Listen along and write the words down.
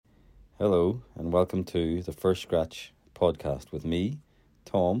Hello and welcome to the First Scratch podcast with me,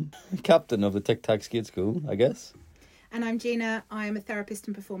 Tom, captain of the Tic Tic Skate School, I guess. And I'm Gina. I'm a therapist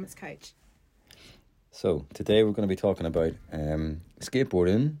and performance coach. So today we're going to be talking about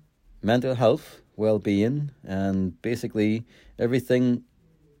skateboarding, mental health, well-being, and basically everything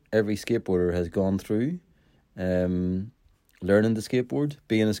every skateboarder has gone through, learning to skateboard,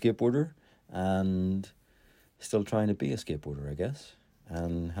 being a skateboarder, and still trying to be a skateboarder, I guess,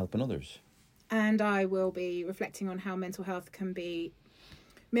 and helping others. And I will be reflecting on how mental health can be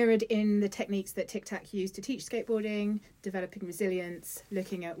mirrored in the techniques that Tic Tac use to teach skateboarding, developing resilience,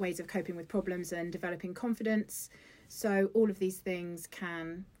 looking at ways of coping with problems and developing confidence. So all of these things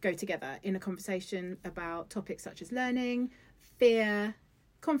can go together in a conversation about topics such as learning, fear,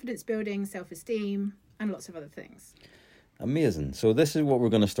 confidence building, self-esteem, and lots of other things. Amazing. So this is what we're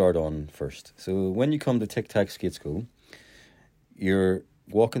going to start on first. So when you come to Tic Tac Skate School, you're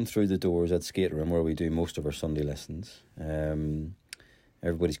walking through the doors at Skate Room where we do most of our Sunday lessons.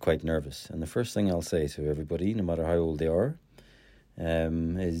 Everybody's quite nervous. And the first thing I'll say to everybody, no matter how old they are,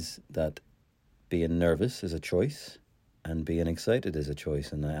 is that being nervous is a choice and being excited is a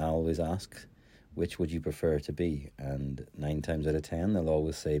choice. And I always ask, which would you prefer to be? And 9 times out of 10, they'll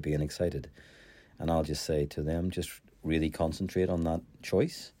always say being excited. And I'll just say to them, just really concentrate on that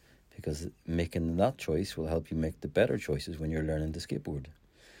choice, because making that choice will help you make the better choices when you're learning to skateboard.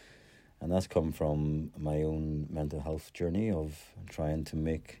 And that's come from my own mental health journey of trying to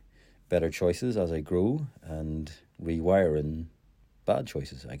make better choices as I grow and rewiring bad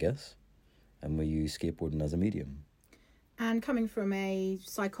choices, I guess. And we use skateboarding as a medium. And coming from a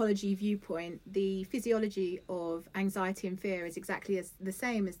psychology viewpoint, the physiology of anxiety and fear is exactly the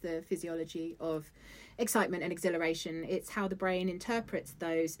same as the physiology of excitement and exhilaration. It's how the brain interprets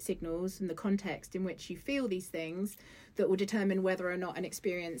those signals and the context in which you feel these things that will determine whether or not an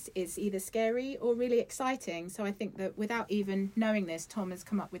experience is either scary or really exciting. So I think that without even knowing this, Tom has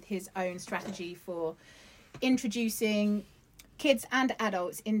come up with his own strategy for introducing kids and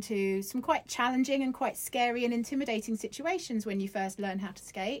adults into some quite challenging and quite scary and intimidating situations when you first learn how to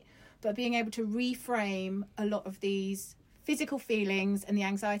skate, but being able to reframe a lot of these physical feelings and the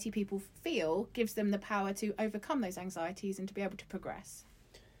anxiety people feel gives them the power to overcome those anxieties and to be able to progress.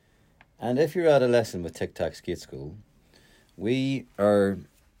 And if you're at a lesson with Tic Tac Skate School, we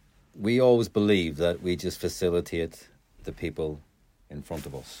always believe that we just facilitate the people in front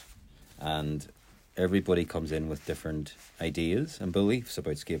of us, and everybody comes in with different ideas and beliefs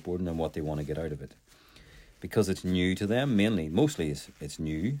about skateboarding and what they want to get out of it. Because it's new to them, mostly it's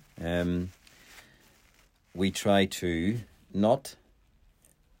new. We try to not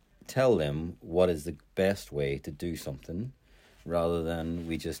tell them what is the best way to do something, rather than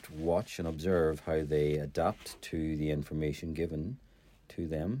we just watch and observe how they adapt to the information given to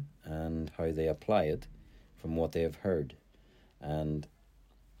them and how they apply it from what they have heard. And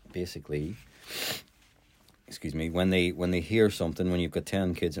basically, when they hear something, when you've got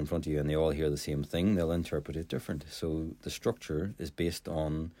 10 kids in front of you and they all hear the same thing, they'll interpret it different. So the structure is based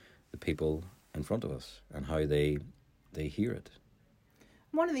on the people in front of us and how they hear it.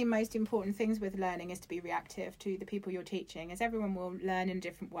 One of the most important things with learning is to be reactive to the people you're teaching, as everyone will learn in a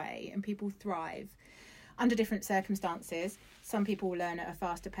different way and people thrive under different circumstances. Some people will learn at a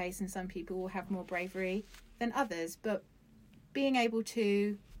faster pace and some people will have more bravery than others. But being able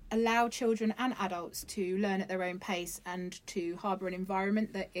to allow children and adults to learn at their own pace and to harbour an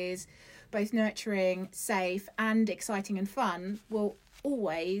environment that is both nurturing, safe and exciting and fun will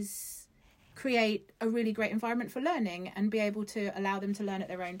always create a really great environment for learning and be able to allow them to learn at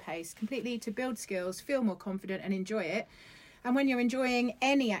their own pace, completely to build skills, feel more confident and enjoy it. And when you're enjoying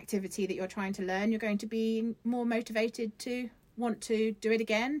any activity that you're trying to learn, you're going to be more motivated to want to do it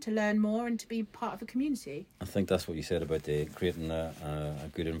again, to learn more and to be part of a community. I think that's what you said about creating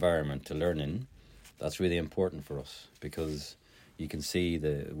a good environment to learn in. That's really important for us, because we can see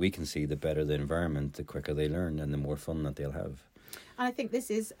the better the environment, the quicker they learn and the more fun that they'll have. And I think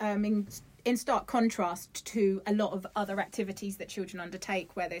this is in stark contrast to a lot of other activities that children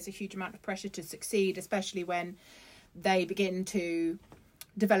undertake, where there's a huge amount of pressure to succeed, especially when they begin to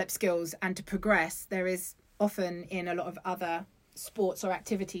develop skills and to progress. There is often in a lot of other sports or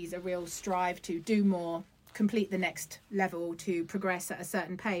activities a real strive to do more, complete the next level, to progress at a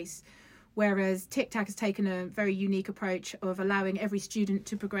certain pace. Whereas Tic Tac has taken a very unique approach of allowing every student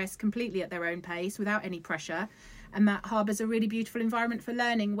to progress completely at their own pace without any pressure. And that harbours a really beautiful environment for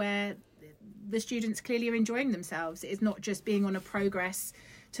learning where the students clearly are enjoying themselves. It is not just being on a progress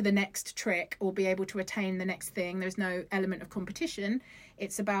to the next trick or be able to attain the next thing. There's no element of competition.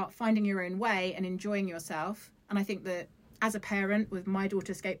 It's about finding your own way and enjoying yourself. And I think that as a parent with my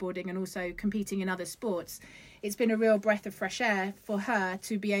daughter skateboarding and also competing in other sports, it's been a real breath of fresh air for her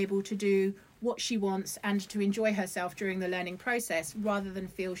to be able to do what she wants and to enjoy herself during the learning process, rather than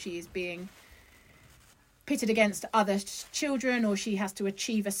feel she is being pitted against other children, or she has to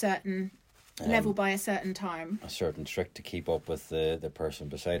achieve a certain level by a certain time. A certain trick to keep up with the person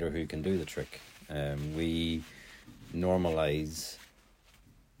beside her who can do the trick. We normalise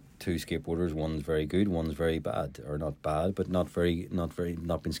two skateboarders. One's very good, one's very bad, or not bad, but not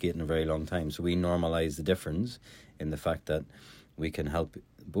been skating a very long time. So we normalise the difference in the fact that we can help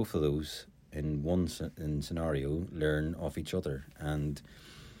both of those in one scenario learn off each other, and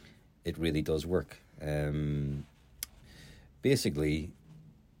it really does work. Basically,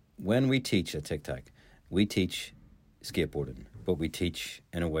 when we teach at Tic Tac, we teach skateboarding, but we teach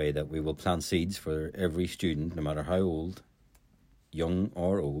in a way that we will plant seeds for every student, no matter how old, young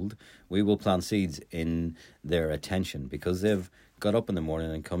or old. We will plant seeds in their attention, because they've got up in the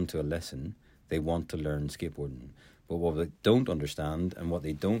morning and come to a lesson. They want to learn skateboarding. But what they don't understand and what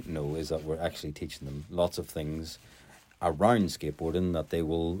they don't know is that we're actually teaching them lots of things around skateboarding that they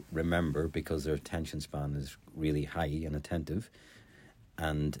will remember, because their attention span is really high and attentive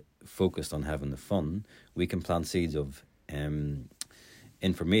and focused on having the fun. We can plant seeds of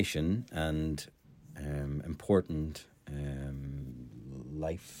information and important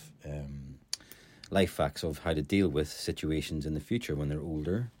life facts of how to deal with situations in the future when they're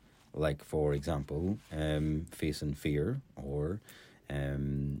older, like, for example, facing fear, or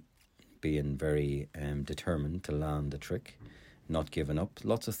being very determined to land a trick, not giving up.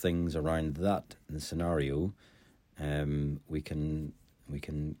 Lots of things around that in the scenario. We can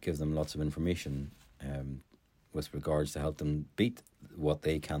give them lots of information with regards to help them beat what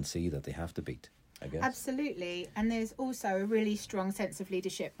they can't see that they have to beat, I guess. Absolutely. And there's also a really strong sense of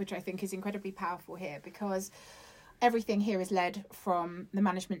leadership, which I think is incredibly powerful here, because everything here is led from the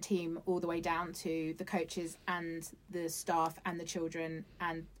management team all the way down to the coaches and the staff and the children,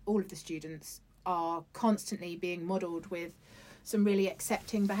 and all of the students are constantly being modelled with some really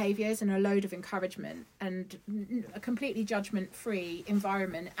accepting behaviours and a load of encouragement, and a completely judgment-free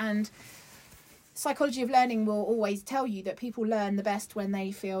environment. And psychology of learning will always tell you that people learn the best when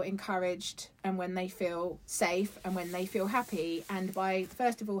they feel encouraged and when they feel safe and when they feel happy. And by,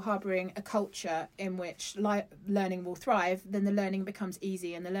 first of all, harbouring a culture in which learning will thrive, then the learning becomes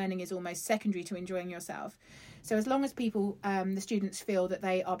easy, and the learning is almost secondary to enjoying yourself. So as long as people, the students, feel that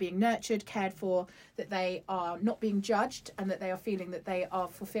they are being nurtured, cared for, that they are not being judged, and that they are feeling that they are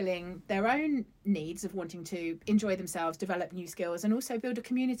fulfilling their own needs of wanting to enjoy themselves, develop new skills, and also build a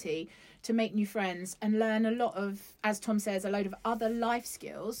community to make new friends and learn a lot of, as Tom says, a load of other life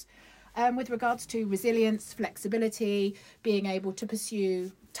skills with regards to resilience, flexibility, being able to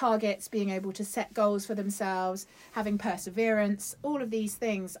pursue targets, being able to set goals for themselves, having perseverance. All of these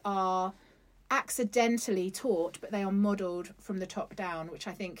things are accidentally taught, but they are modelled from the top down, which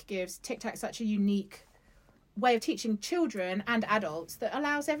I think gives Tic Tac such a unique way of teaching children and adults that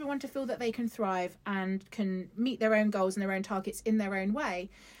allows everyone to feel that they can thrive and can meet their own goals and their own targets in their own way.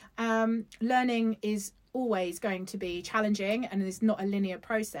 Learning is always going to be challenging and is not a linear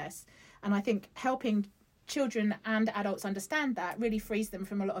process, and I think helping children and adults understand that really frees them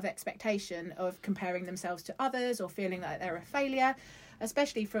from a lot of expectation of comparing themselves to others or feeling that they're a failure,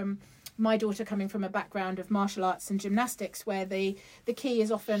 especially from my daughter coming from a background of martial arts and gymnastics, where the key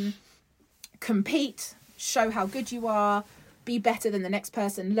is often compete, show how good you are, be better than the next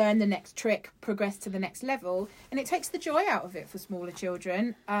person, learn the next trick, progress to the next level. And it takes the joy out of it for smaller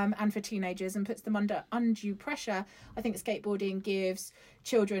children and for teenagers, and puts them under undue pressure. I think skateboarding gives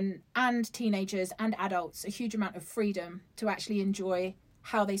children and teenagers and adults a huge amount of freedom to actually enjoy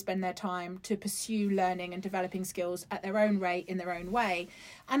how they spend their time, to pursue learning and developing skills at their own rate, in their own way,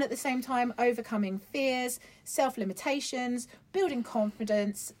 and at the same time overcoming fears, self-limitations, building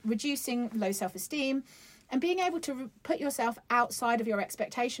confidence, reducing low self-esteem, and being able to put yourself outside of your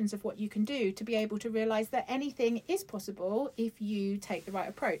expectations of what you can do, to be able to realise that anything is possible if you take the right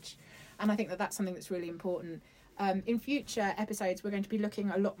approach. And I think that that's something that's really important. In future episodes, we're going to be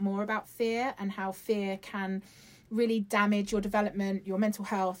looking a lot more about fear and how fear can really damage your development, your mental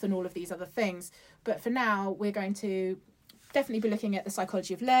health, and all of these other things. But for now, we're going to definitely be looking at the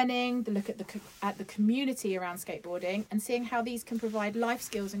psychology of learning, the look at the community around skateboarding, and seeing how these can provide life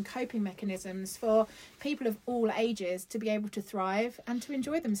skills and coping mechanisms for people of all ages to be able to thrive and to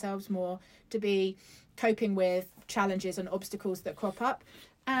enjoy themselves more, to be coping with challenges and obstacles that crop up.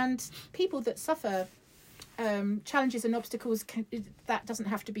 And people that suffer challenges and obstacles, that doesn't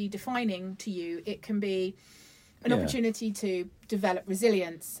have to be defining to you. It can be an opportunity to develop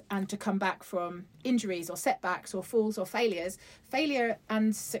resilience and to come back from injuries or setbacks or falls or failures. Failure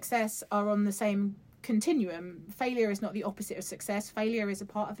and success are on the same continuum. Failure is not the opposite of success. Failure is a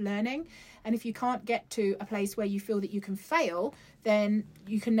part of learning. And if you can't get to a place where you feel that you can fail, then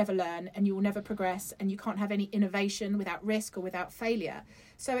you can never learn and you will never progress, and you can't have any innovation without risk or without failure.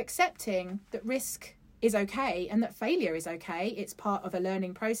 So accepting that risk is okay and that failure is okay, it's part of a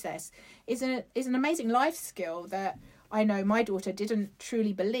learning process, is an amazing life skill that I know my daughter didn't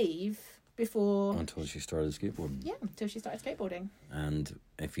truly believe before. Until she started skateboarding. Yeah, until she started skateboarding. And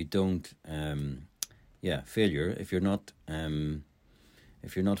if you don't, failure, if you're not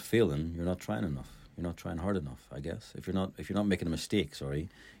failing, you're not trying enough. You're not trying hard enough, I guess. If you're not making a mistake, you're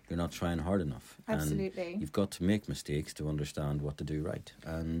not trying hard enough. Absolutely. And you've got to make mistakes to understand what to do right.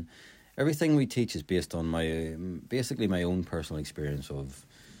 And everything we teach is based on my own personal experience of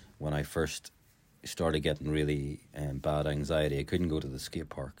when I first started getting really bad anxiety. I couldn't go to the skate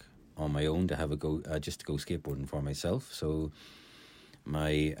park on my own to have a go, just to go skateboarding for myself. So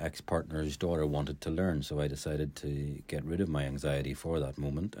my ex-partner's daughter wanted to learn, so I decided to get rid of my anxiety for that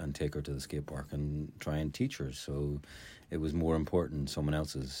moment and take her to the skate park and try and teach her. So it was more important, someone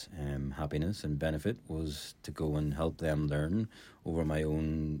else's happiness and benefit was to go and help them learn over my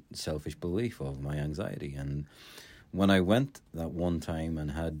own selfish belief of my anxiety. And when I went that one time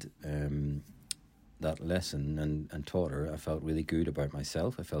and had that lesson and taught her, I felt really good about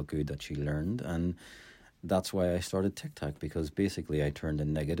myself. I felt good that she learned, and that's why I started Tic Tac, because basically I turned a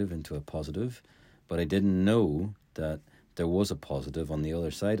negative into a positive, but I didn't know that there was a positive on the other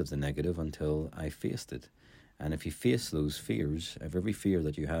side of the negative until I faced it. And if you face those fears, of every fear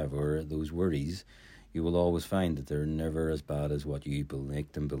that you have or those worries, you will always find that they're never as bad as what you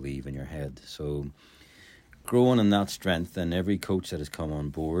make them believe in your head. So growing in that strength, and every coach that has come on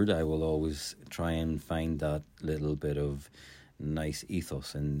board, I will always try and find that little bit of nice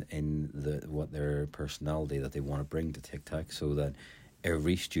ethos in what their personality that they want to bring to Tic Tac, so that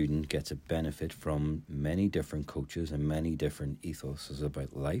every student gets a benefit from many different coaches and many different ethoses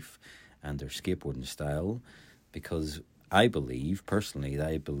about life and their skateboarding style. Because I believe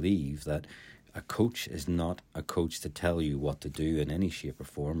that a coach is not a coach to tell you what to do in any shape or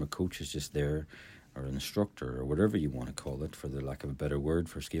form. A coach is just there, or an instructor, or whatever you want to call it, for the lack of a better word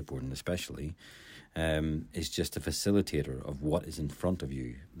for skateboarding especially, is just a facilitator of what is in front of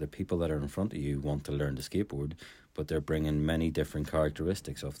you. The people that are in front of you want to learn to skateboard, but they're bringing many different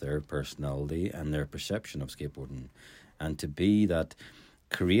characteristics of their personality and their perception of skateboarding. And to be that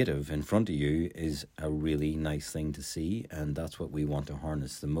creative in front of you is a really nice thing to see, and that's what we want to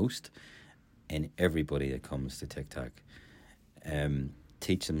harness the most in everybody that comes to Tic Tac.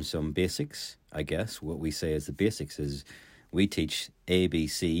 Teach them some basics, I guess. What we say as the basics is we teach A, B,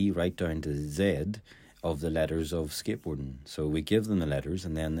 C, right down to Z of the letters of skateboarding. So we give them the letters,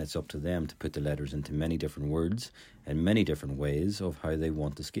 and then it's up to them to put the letters into many different words and many different ways of how they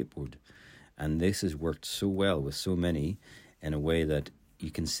want to skateboard. And this has worked so well with so many, in a way that you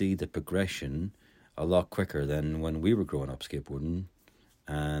can see the progression a lot quicker than when we were growing up skateboarding.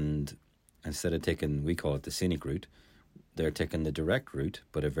 And instead of taking, we call it the scenic route, they're taking the direct route,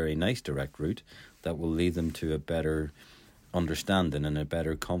 but a very nice direct route that will lead them to a better understanding and a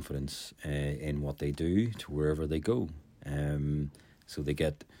better confidence in what they do to wherever they go. So they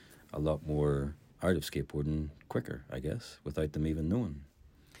get a lot more out of skateboarding quicker, I guess, without them even knowing.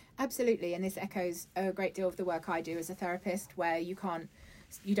 Absolutely, and this echoes a great deal of the work I do as a therapist, where you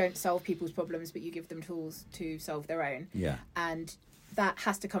don't solve people's problems, but you give them tools to solve their own. Yeah. And that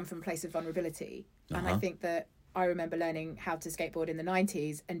has to come from a place of vulnerability. And I think that I remember learning how to skateboard in the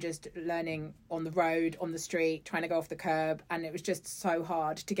 90s and just learning on the road, on the street, trying to go off the curb. And it was just so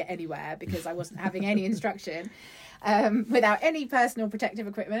hard to get anywhere because I wasn't having any instruction without any personal protective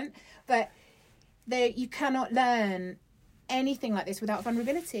equipment. But you cannot learn anything like this without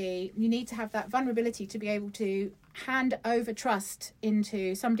vulnerability. You need to have that vulnerability to be able to hand over trust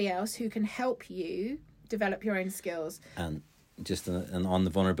into somebody else who can help you develop your own skills. And just on the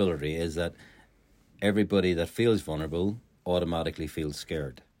vulnerability is that everybody that feels vulnerable automatically feels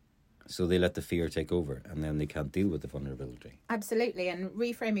scared. So they let the fear take over, and then they can't deal with the vulnerability. Absolutely. And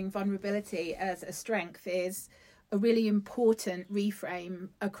reframing vulnerability as a strength is a really important reframe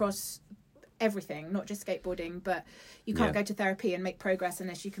across everything, not just skateboarding. But you can't go to therapy and make progress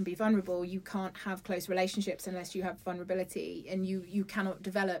unless you can be vulnerable. You can't have close relationships unless you have vulnerability, and you cannot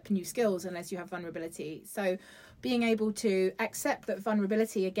develop new skills unless you have vulnerability. So being able to accept that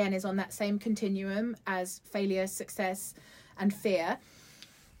vulnerability, again, is on that same continuum as failure, success, and fear.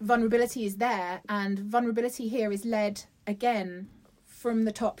 Vulnerability is there, and vulnerability here is led, again, from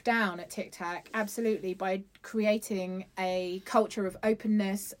the top down at Tic Tac, absolutely, by creating a culture of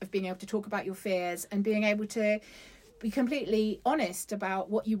openness, of being able to talk about your fears and being able to be completely honest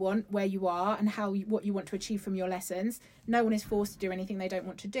about what you want, where you are, and what you want to achieve from your lessons. No one is forced to do anything they don't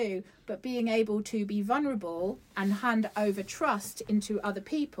want to do, but being able to be vulnerable and hand over trust into other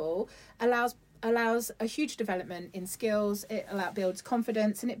people allows a huge development in skills. It builds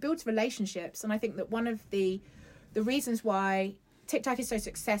confidence and it builds relationships. And I think that one of the reasons why Tic Tac is so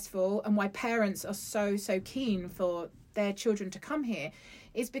successful and why parents are so keen for their children to come here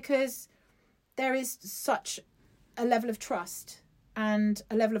is because there is such a level of trust and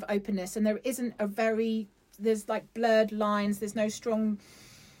a level of openness, and there's like blurred lines. There's no strong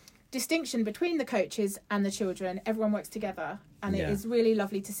distinction between the coaches and the children. Everyone works together, and it is really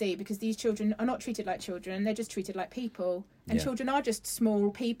lovely to see, because these children are not treated like children, they're just treated like people, and children are just small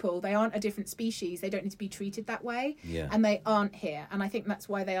people. They aren't a different species. They don't need to be treated that way, and they aren't here. And I think that's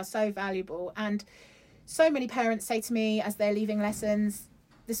why they are so valuable. And so many parents say to me as they're leaving lessons,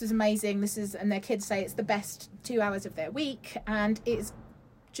 this was amazing, and their kids say it's the best 2 hours of their week, and it's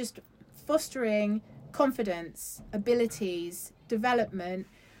just fostering confidence, abilities, development,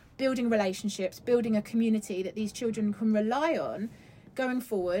 building relationships, building a community that these children can rely on going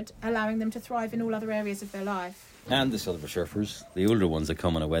forward, allowing them to thrive in all other areas of their life. And the silver surfers, the older ones that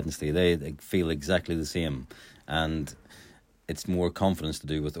come on a Wednesday, they feel exactly the same. And it's more confidence to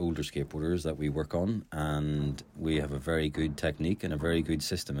do with older skateboarders that we work on, and we have a very good technique and a very good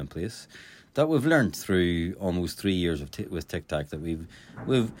system in place that we've learned through almost 3 years with Tic Tac, that we've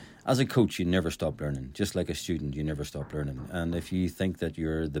as a coach, you never stop learning. Just like a student, you never stop learning. And if you think that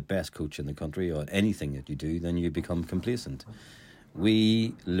you're the best coach in the country or anything that you do, then you become complacent.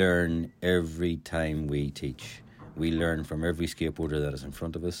 We learn every time we teach. We learn from every skateboarder that is in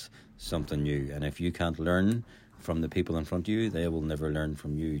front of us something new. And if you can't learn from the people in front of you, they will never learn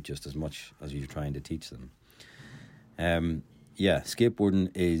from you just as much as you're trying to teach them. Skateboarding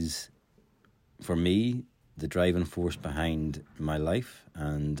is, for me, the driving force behind my life,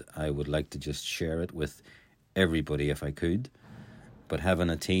 and I would like to just share it with everybody if I could. But having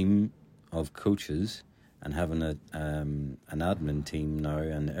a team of coaches and having an admin team now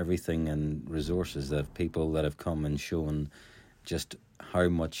and everything and resources of people that have come and shown just how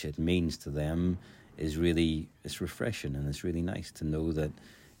much it means to them is really, it's refreshing, and it's really nice to know that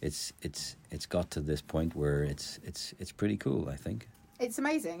it's got to this point where it's pretty cool, I think. It's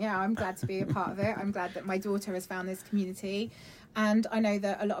amazing. Yeah, I'm glad to be a part of it. I'm glad that my daughter has found this community, and I know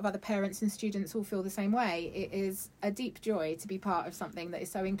that a lot of other parents and students all feel the same way. It is a deep joy to be part of something that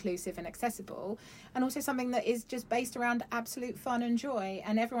is so inclusive and accessible, and also something that is just based around absolute fun and joy,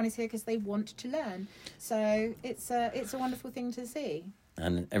 and everyone is here because they want to learn. So it's a wonderful thing to see.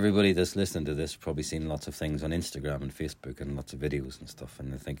 And everybody that's listening to this probably seen lots of things on Instagram and Facebook and lots of videos and stuff,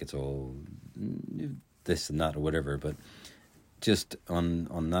 and I think it's all this and that or whatever, but just on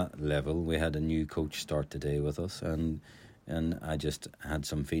that level, we had a new coach start today with us, and I just had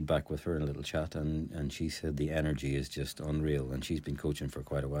some feedback with her in a little chat, and she said the energy is just unreal, and she's been coaching for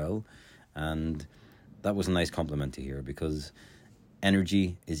quite a while, and that was a nice compliment to hear, because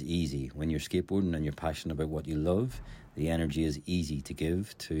energy is easy. When you're skateboarding and you're passionate about what you love, the energy is easy to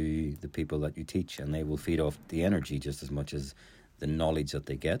give to the people that you teach, and they will feed off the energy just as much as the knowledge that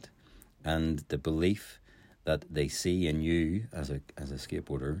they get and the belief that they see in you as a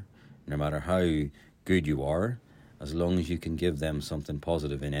skateboarder. No matter how good you are, as long as you can give them something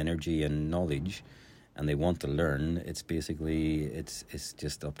positive in energy and knowledge, and they want to learn, it's basically it's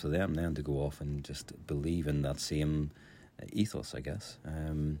just up to them then to go off and just believe in that same ethos, I guess.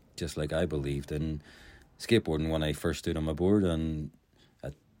 Just like I believed in skateboarding when I first stood on my board, and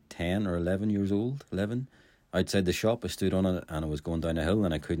at 10 or 11 years old, outside the shop, I stood on it, and I was going down a hill,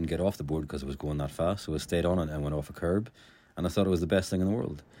 and I couldn't get off the board because it was going that fast, so I stayed on it and went off a curb, and I thought it was the best thing in the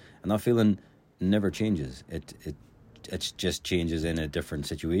world. And that feeling never changes. It just changes in a different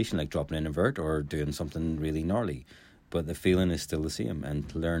situation, like dropping in a vert or doing something really gnarly, but the feeling is still the same. And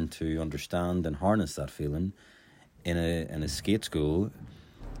to learn to understand and harness that feeling in a skate school,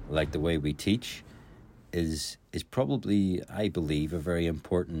 like the way we teach, is probably, I believe, a very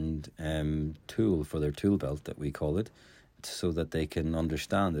important tool for their tool belt, that we call it, so that they can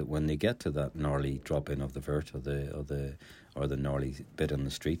understand it when they get to that gnarly drop in of the vert or the gnarly bit on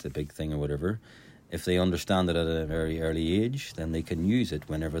the street, the big thing or whatever. If they understand it at a very early age, then they can use it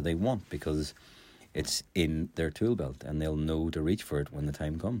whenever they want, because it's in their tool belt and they'll know to reach for it when the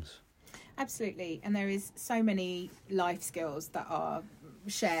time comes. Absolutely. And there is so many life skills that are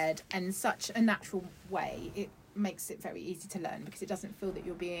shared in such a natural way. makes it very easy to learn, because it doesn't feel that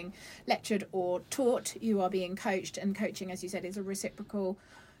you're being lectured or taught. You are being coached, and coaching, as you said, is a reciprocal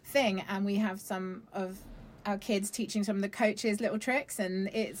thing. And we have some of our kids teaching some of the coaches little tricks, and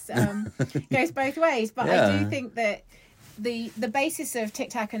it's goes both ways. But I do think that the basis of Tic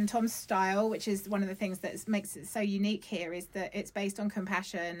Tac and Tom's style, which is one of the things that makes it so unique here, is that it's based on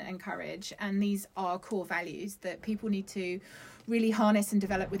compassion and courage, and these are core values that people need to really harness and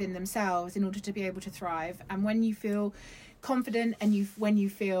develop within themselves in order to be able to thrive. And when you feel confident, and when you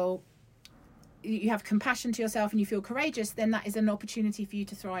feel you have compassion to yourself and you feel courageous, then that is an opportunity for you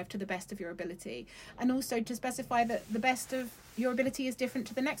to thrive to the best of your ability. And also to specify that the best of your ability is different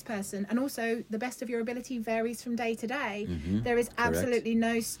to the next person, and also the best of your ability varies from day to day. There is absolutely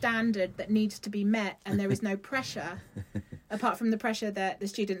no standard that needs to be met, and there is no pressure apart from the pressure that the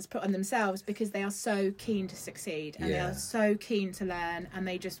students put on themselves, because they are so keen to succeed, and they are so keen to learn, and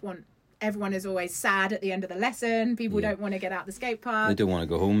they just want. Everyone is always sad at the end of the lesson. People don't want to get out the skate park. They don't want to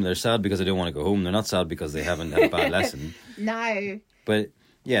go home. They're sad because they don't want to go home. They're not sad because they haven't had a bad lesson. No. But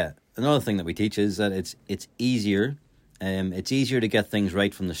yeah, another thing that we teach is that it's easier. It's easier to get things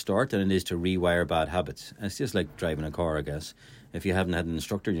right from the start than it is to rewire bad habits. And it's just like driving a car, I guess. If you haven't had an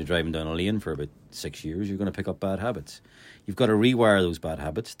instructor and you're driving down a lane for about 6 years, you're going to pick up bad habits. You've got to rewire those bad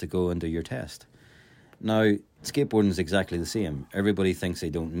habits to go and do your test. Now, skateboarding is exactly the same. Everybody thinks they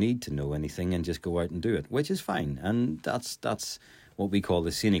don't need to know anything and just go out and do it, which is fine. And that's what we call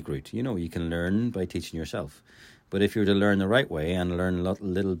the scenic route. You know, you can learn by teaching yourself. But if you're to learn the right way and learn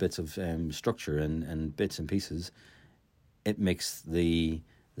little bits of structure and bits and pieces, it makes the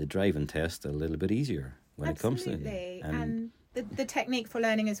driving test a little bit easier when it comes to it. And the technique for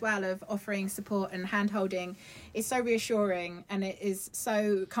learning as well, of offering support and hand-holding, is so reassuring, and it is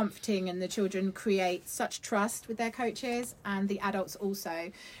so comforting, and the children create such trust with their coaches, and the adults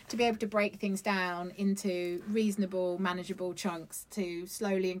also, to be able to break things down into reasonable, manageable chunks to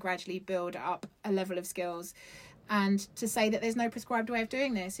slowly and gradually build up a level of skills. And to say that there's no prescribed way of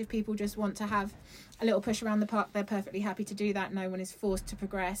doing this. If people just want to have a little push around the park, they're perfectly happy to do that. No one is forced to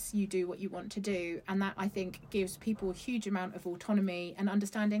progress. You do what you want to do. And that, I think, gives people a huge amount of autonomy and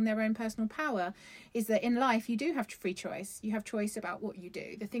understanding their own personal power, is that in life you do have free choice. You have choice about what you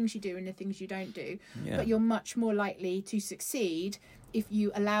do, the things you do and the things you don't do. Yeah. But you're much more likely to succeed if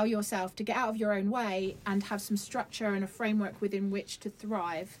you allow yourself to get out of your own way and have some structure and a framework within which to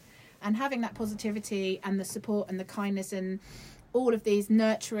thrive. And having that positivity and the support and the kindness and all of these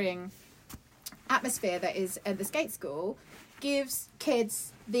nurturing atmosphere that is at the skate school gives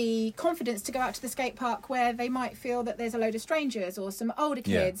kids the confidence to go out to the skate park where they might feel that there's a load of strangers or some older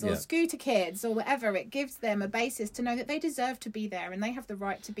kids or scooter kids or whatever. It gives them a basis to know that they deserve to be there, and they have the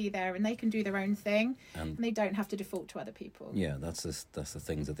right to be there, and they can do their own thing, and they don't have to default to other people. Yeah, that's the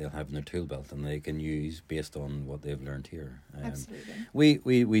things that they'll have in their tool belt and they can use based on what they've learned here. Absolutely.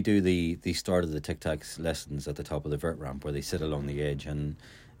 We do the start of the Tic Tac lessons at the top of the vert ramp where they sit along the edge,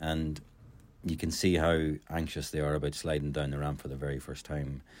 and you can see how anxious they are about sliding down the ramp for the very first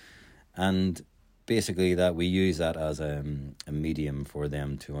time. And basically that we use that as a medium for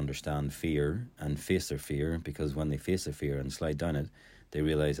them to understand fear and face their fear, because when they face their fear and slide down it, they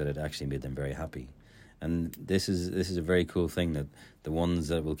realise that it actually made them very happy. And this is a very cool thing, that the ones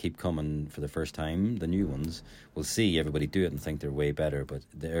that will keep coming for the first time, the new ones, will see everybody do it and think they're way better, but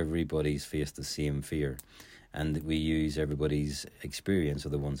everybody's faced the same fear. And we use everybody's experience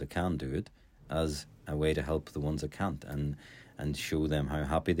of the ones that can do it as a way to help the ones that can't, and show them how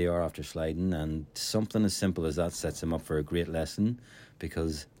happy they are after sliding. And something as simple as that sets them up for a great lesson,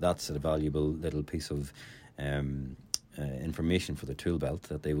 because that's a valuable little piece of information for the tool belt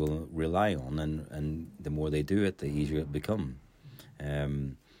that they will rely on, and the more they do it, the easier it become.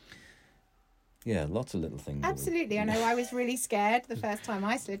 Yeah, lots of little things. Absolutely. I know I was really scared the first time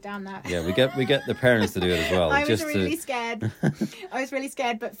I slid down that. Yeah, we get the parents to do it as well. I was really scared. I was really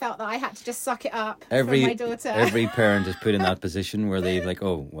scared, but felt that I had to just suck it up for my daughter. Every parent is put in that position where they like,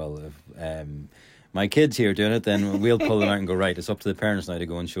 oh, well, if my kid's here doing it, then we'll pull them out and go, right, it's up to the parents now to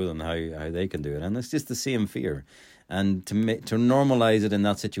go and show them how they can do it. And it's just the same fear. And to normalise it in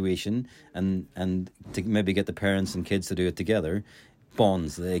that situation, and to maybe get the parents and kids to do it together,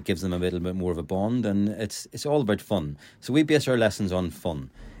 bonds. It gives them a little bit more of a bond, and it's all about fun. So we base our lessons on fun.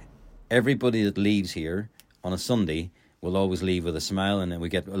 Everybody that leaves here on a Sunday will always leave with a smile, and then we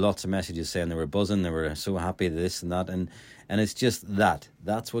get lots of messages saying they were buzzing, they were so happy, this and that, and it's just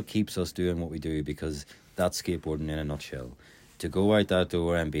that's what keeps us doing what we do, because that's skateboarding in a nutshell. To go out that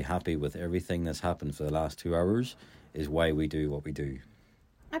door and be happy with everything that's happened for the last 2 hours is why we do what we do.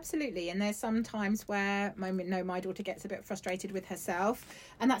 Absolutely. And there's some times where my daughter gets a bit frustrated with herself,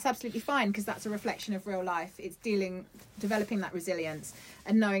 and that's absolutely fine, because that's a reflection of real life. It's developing that resilience,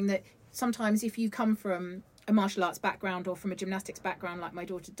 and knowing that sometimes if you come from a martial arts background or from a gymnastics background like my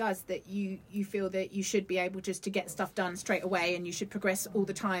daughter does, that you feel that you should be able just to get stuff done straight away, and you should progress all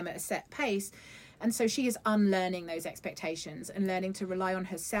the time at a set pace. And so she is unlearning those expectations and learning to rely on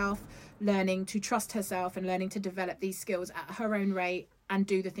herself, learning to trust herself, and learning to develop these skills at her own rate and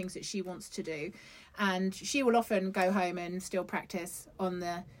do the things that she wants to do. And she will often go home and still practice on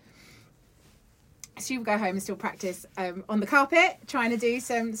the carpet, trying to do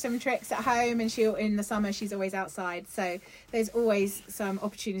some tricks at home, and in the summer she's always outside. So there's always some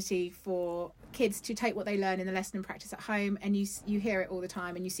opportunity for kids to take what they learn in the lesson and practice at home, and you hear it all the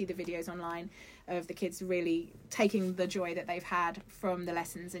time, and you see the videos online of the kids really taking the joy that they've had from the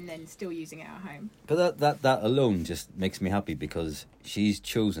lessons and then still using it at home. But that alone just makes me happy, because she's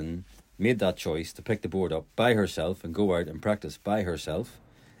made that choice to pick the board up by herself and go out and practice by herself.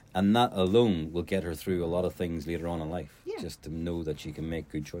 And that alone will get her through a lot of things later on in life. Yeah. Just to know that she can make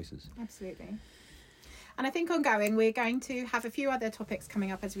good choices. Absolutely. And I think ongoing, we're going to have a few other topics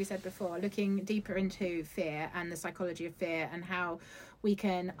coming up, as we said before, looking deeper into fear and the psychology of fear, and how we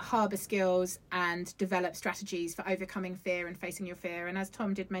can harbour skills and develop strategies for overcoming fear and facing your fear. And as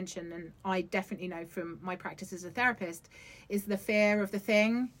Tom did mention, and I definitely know from my practice as a therapist, is the fear of the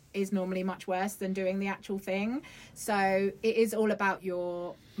thing is normally much worse than doing the actual thing. So it is all about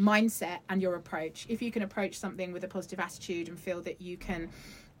your mindset and your approach. If you can approach something with a positive attitude and feel that you can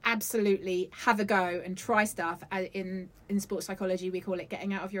absolutely have a go and try stuff, in sports psychology we call it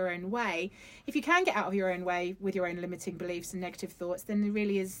getting out of your own way. If you can get out of your own way with your own limiting beliefs and negative thoughts, then it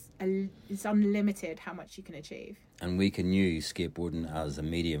really it's unlimited how much you can achieve. And we can use skateboarding as a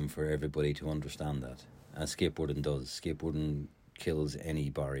medium for everybody to understand that, as skateboarding does. Skateboarding kills any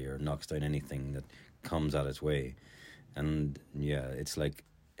barrier, knocks down anything that comes at its way. And yeah, it's like,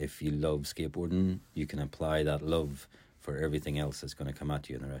 if you love skateboarding, you can apply that love for everything else that's going to come at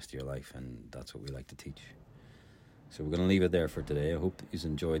you in the rest of your life, and that's what we like to teach. So we're going to leave it there for today. I hope that you've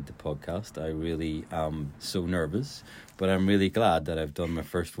enjoyed the podcast. I really am so nervous, but I'm really glad that I've done my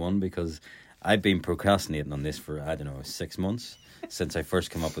first one, because I've been procrastinating on this for, 6 months since I first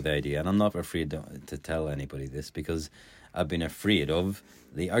came up with the idea. And I'm not afraid to tell anybody this, because I've been afraid of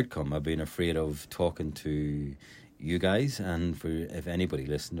the outcome. I've been afraid of talking to you guys, and if anybody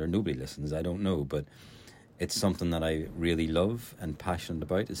listens or nobody listens, I don't know, but it's something that I really love and passionate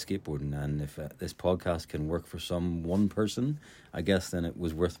about, is skateboarding. And if this podcast can work for one person, I guess then it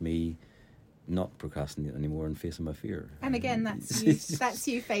was worth me not procrastinating anymore and facing my fear. And again, that's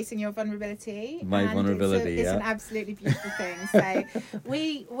you facing your vulnerability. My vulnerability, it's an absolutely beautiful thing. So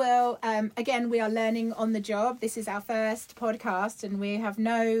we will, again, we are learning on the job. This is our first podcast, and we have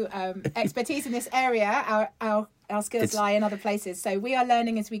no expertise in this area. Our skills lie in other places. So we are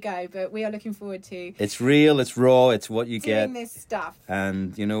learning as we go, but we are looking forward to... It's real, it's raw, it's what you get. Doing this stuff.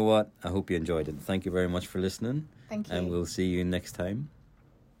 And you know what? I hope you enjoyed it. Thank you very much for listening. Thank you. And we'll see you next time.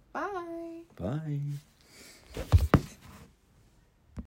 Bye. Bye.